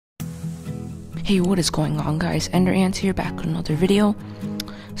Hey, what is going on, guys? Ender Ants here, back with another video.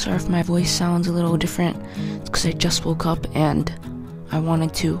 Sorry if my voice sounds a little different. It's because I just woke up and I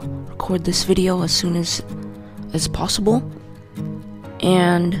wanted to record this video as soon as possible.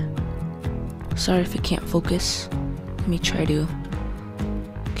 And sorry if it can't focus. Let me try to.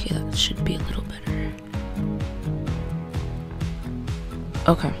 Okay, that should be a little better.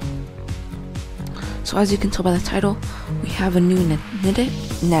 Okay. So as you can tell by the title, we have a new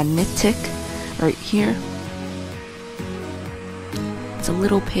Nanitic right here. It's a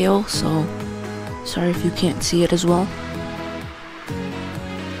little pale, so sorry if you can't see it as well.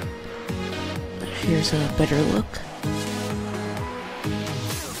 Here's a better look.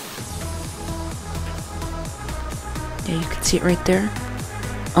 Yeah, you can see it right there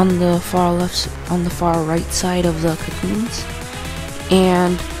on the far right side of the cocoons.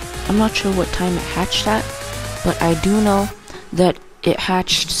 And I'm not sure what time it hatched at, but I do know that it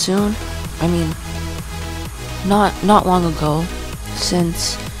hatched soon. I mean, not long ago,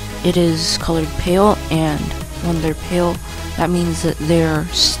 since it is colored pale, and when they're pale, that means that they're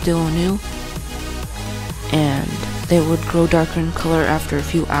still new, and they would grow darker in color after a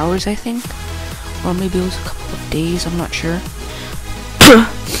few hours, I think, or maybe it was a couple of days, I'm not sure.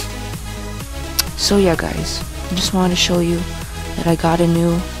 So yeah, guys, I just wanted to show you that I got a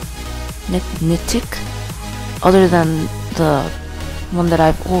new Nanitic, other than the one that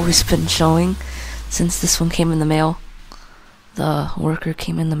I've always been showing since this one came in the mail. The worker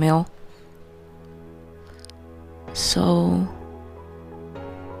came in the mail. So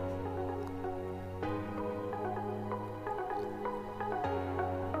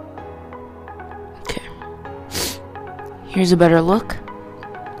okay, here's a better look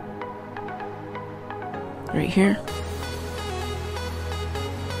right here.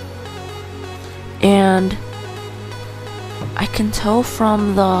 And I can tell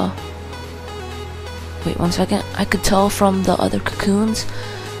from the, wait one second, I could tell from the other cocoons.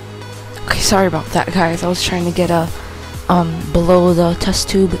 Okay, sorry about that, guys. I was trying to get a below the test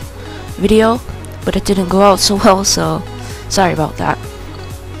tube video, but it didn't go out so well, so sorry about that.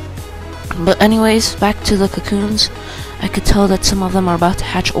 But anyways, back to the cocoons. I could tell that some of them are about to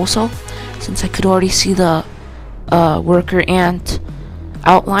hatch also, since I could already see the worker ant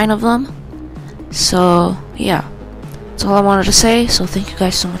outline of them. So yeah, that's all I wanted to say. So thank you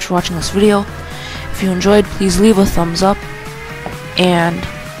guys so much for watching this video. If you enjoyed, please leave a thumbs up, and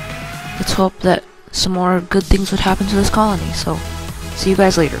let's hope that some more good things would happen to this colony. So see you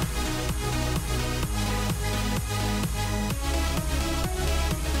guys later.